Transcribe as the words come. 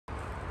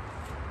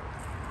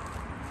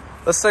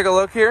Let's take a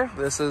look here.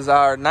 This is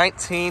our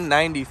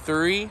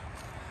 1993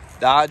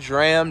 Dodge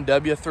Ram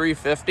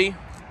W-350.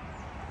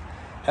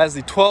 Has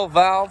the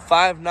 12-valve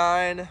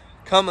 5.9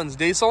 Cummins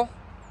diesel,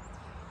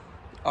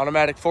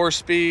 automatic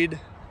 4-speed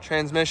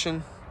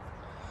transmission.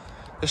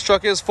 This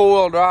truck is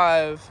 4-wheel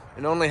drive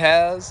and only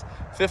has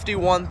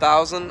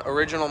 51,000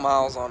 original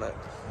miles on it.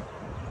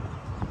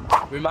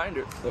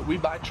 Reminder that we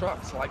buy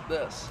trucks like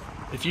this.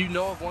 If you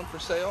know of one for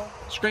sale,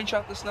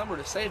 screenshot this number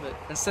to save it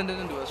and send it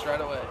in to us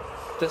right away.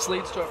 If this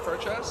leads to a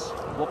purchase,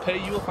 we'll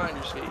pay you a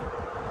finder's fee.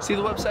 See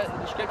the website in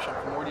the description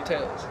for more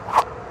details.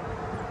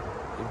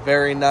 A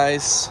very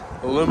nice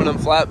aluminum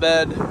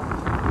flatbed.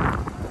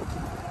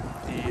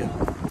 The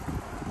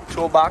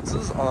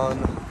toolboxes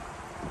on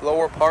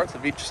lower parts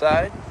of each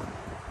side.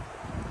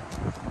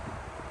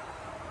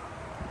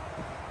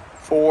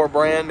 4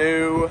 brand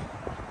new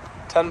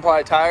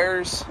 10-ply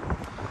tires.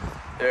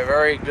 They're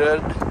very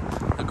good,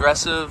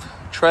 aggressive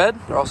tread.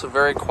 They're also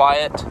very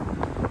quiet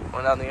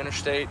going down the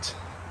interstate.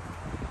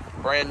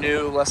 Brand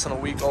new, less than a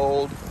week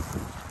old.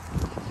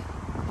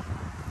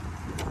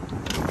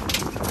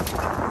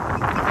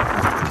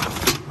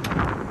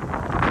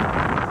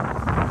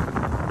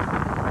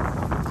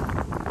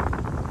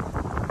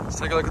 Let's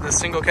take a look at the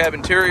single cab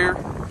interior.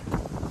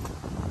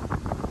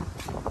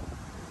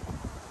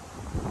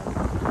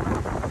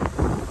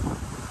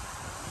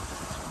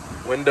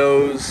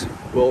 Windows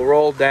will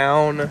roll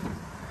down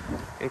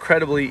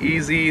incredibly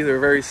easy. They're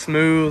very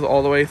smooth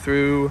all the way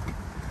through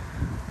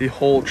the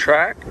whole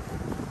track.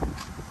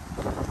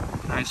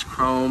 Nice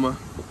chrome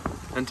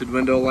tinted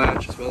window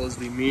latch as well as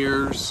the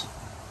mirrors.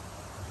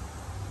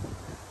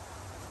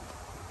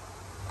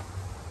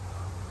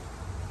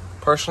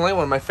 Personally,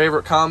 one of my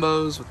favorite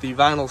combos with the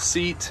vinyl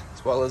seat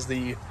as well as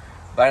the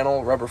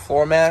vinyl rubber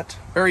floor mat.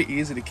 Very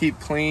easy to keep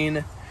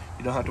clean.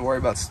 You don't have to worry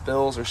about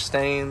spills or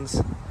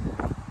stains.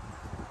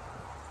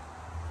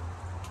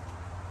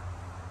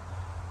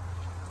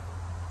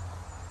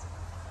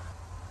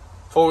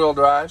 Four-wheel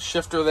drive,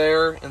 shifter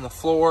there in the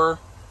floor.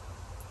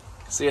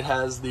 You can see it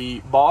has the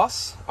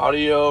Boss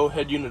audio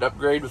head unit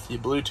upgrade with the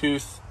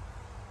Bluetooth.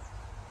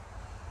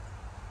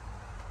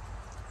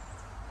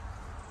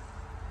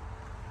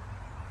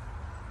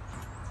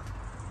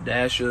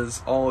 Dash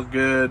is all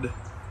good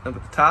up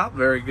at the top,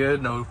 very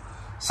good. No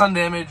sun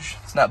damage,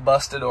 it's not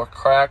busted or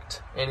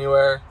cracked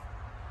anywhere.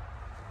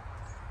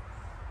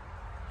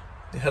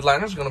 The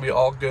headliner is going to be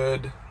all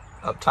good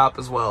up top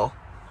as well.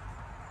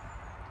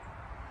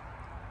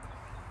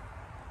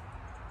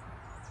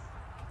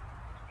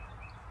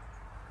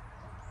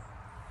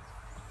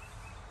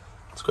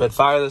 Let's go ahead and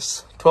fire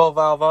this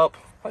 12-valve up.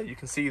 You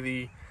can see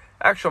the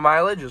actual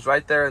mileage is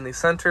right there in the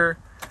center.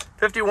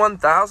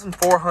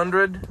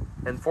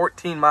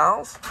 51,414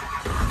 miles.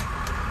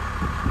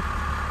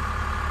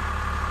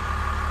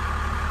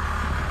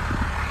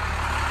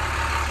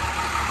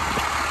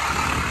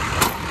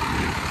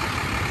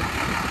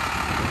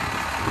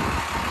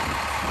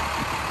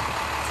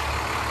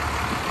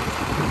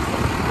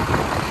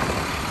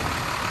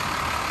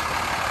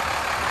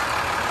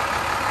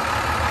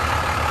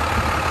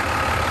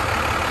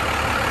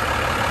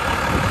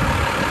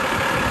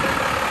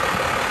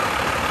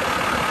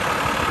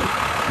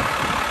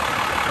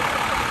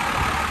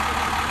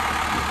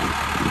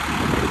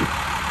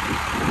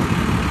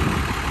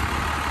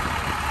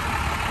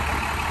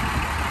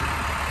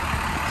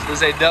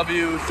 This is a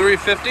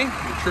W-350, a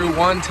true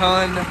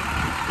 1-ton,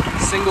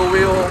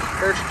 single-wheel,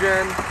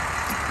 first-gen.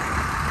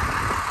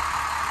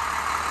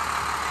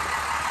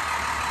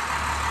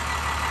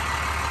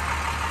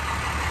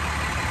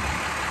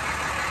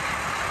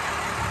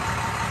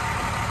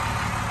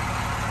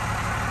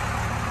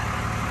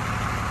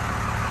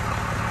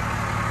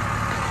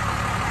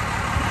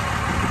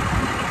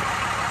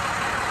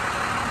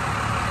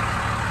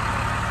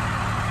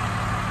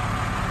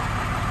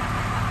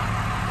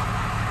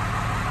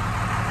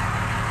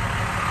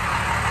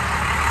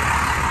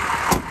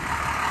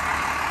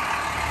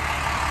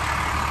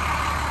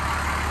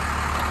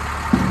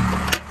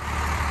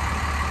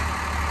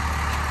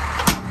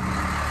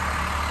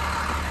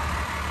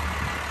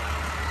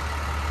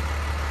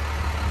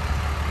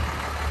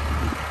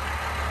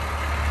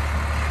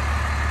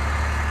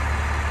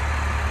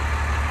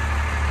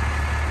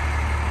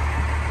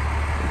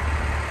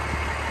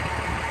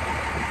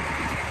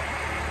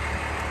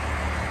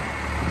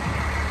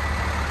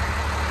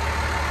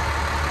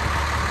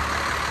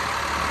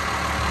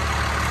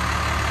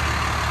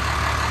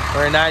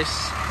 Very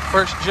nice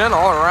first gen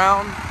all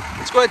around.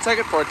 Let's go ahead and take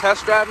it for a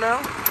test drive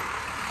now.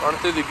 Run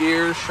it through the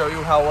gears, show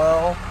you how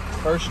well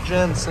first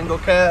gen single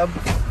cab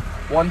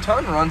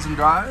 1-ton runs and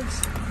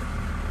drives.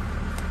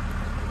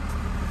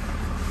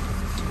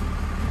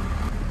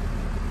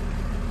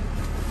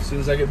 As soon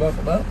as I get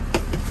buckled up.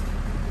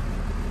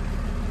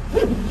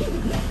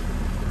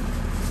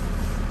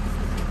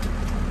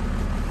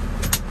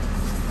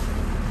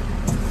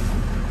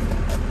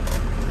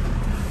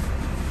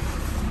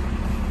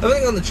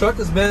 Everything on the truck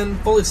has been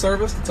fully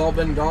serviced. It's all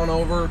been gone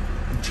over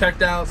and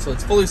checked out, so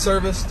it's fully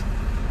serviced,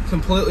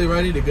 completely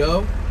ready to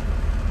go.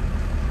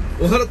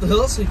 We'll head up the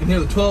hill so you can hear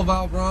the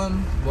 12-valve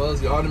run, as well as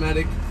the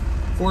automatic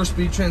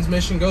 4-speed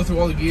transmission. Go through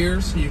all the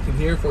gears so you can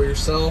hear for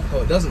yourself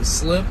how it doesn't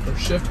slip or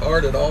shift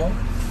hard at all.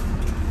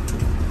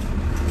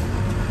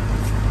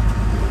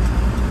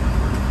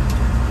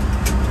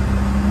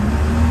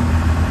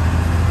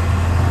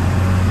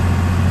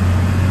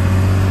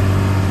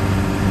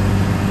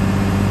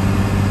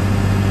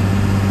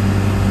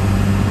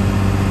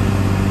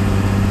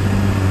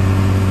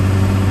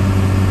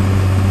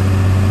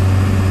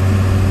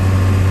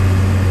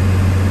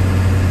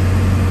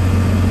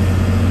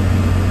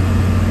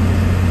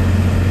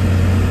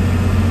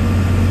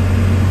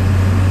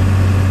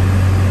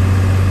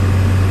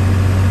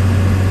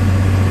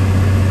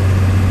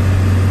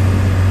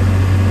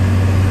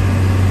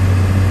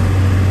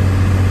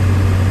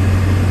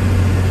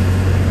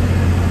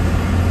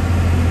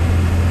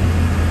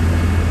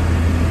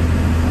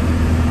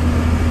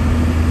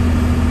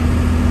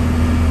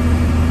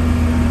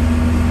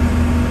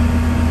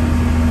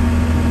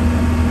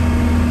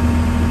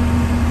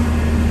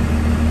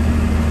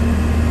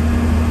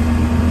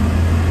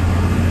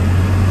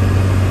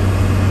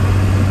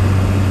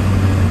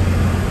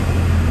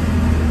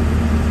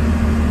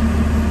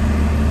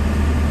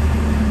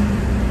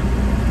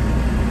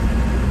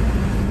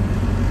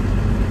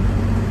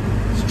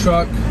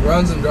 Truck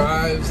runs and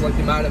drives like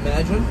you might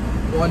imagine.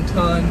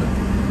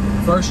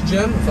 1-ton first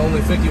gen with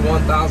only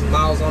 51,000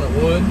 miles on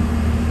it would.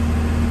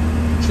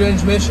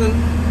 Transmission,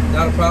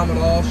 not a problem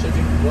at all.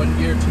 Shifting from one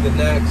gear to the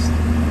next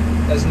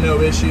has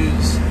no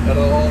issues at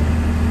all.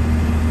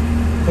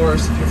 Of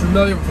course, if you're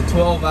familiar with the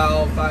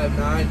 12-valve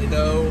 5.9, you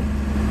know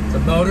it's a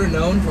motor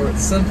known for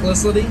its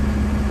simplicity,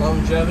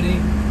 longevity,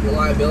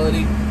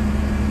 reliability.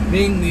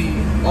 Being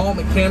the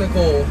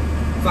all-mechanical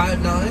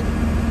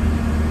 5.9,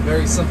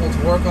 very simple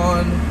to work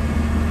on,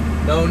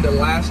 known to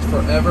last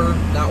forever,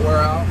 not wear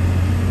out.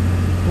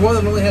 For one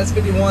that only has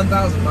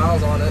 51,000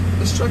 miles on it,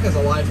 this truck has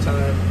a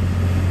lifetime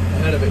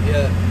ahead of it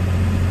yet.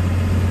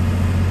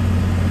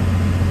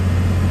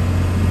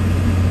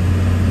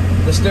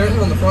 The steering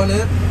on the front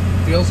end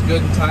feels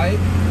good and tight.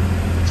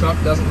 The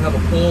truck doesn't have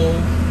a pull,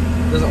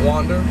 doesn't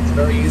wander. It's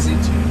very easy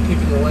to keep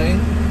in the lane.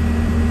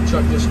 The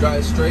truck just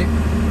drives straight.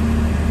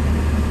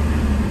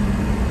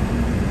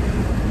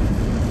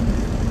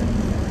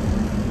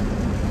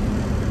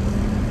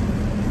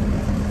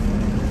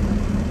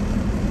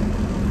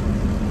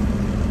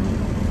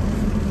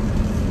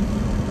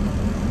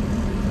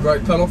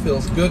 Brake pedal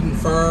feels good and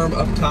firm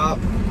up top,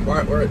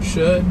 right where it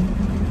should.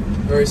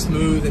 Very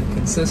smooth and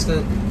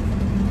consistent.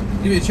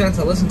 Give you a chance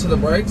to listen to the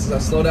brakes as I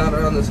slow down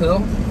around this hill.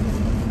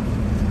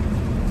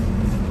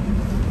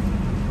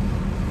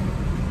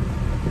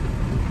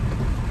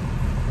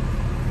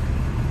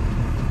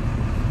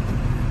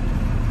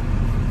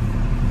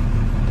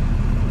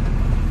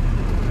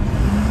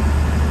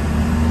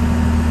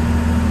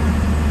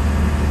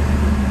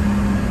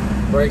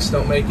 Brakes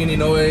don't make any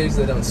noise,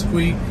 they don't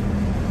squeak,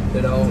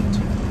 they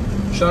don't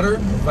shudder, or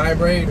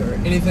vibrate, or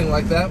anything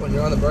like that when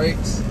you're on the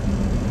brakes.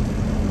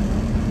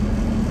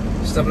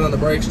 Stepping on the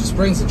brakes just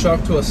brings the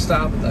truck to a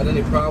stop without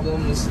any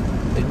problems.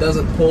 It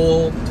doesn't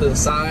pull to the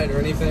side or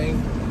anything.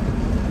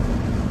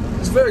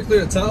 It's very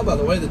clear to tell by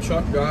the way the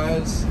truck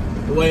drives,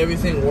 the way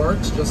everything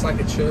works just like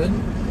it should.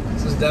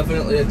 This is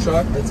definitely a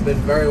truck that's been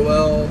very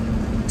well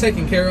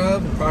taken care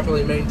of and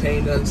properly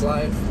maintained in its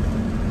life.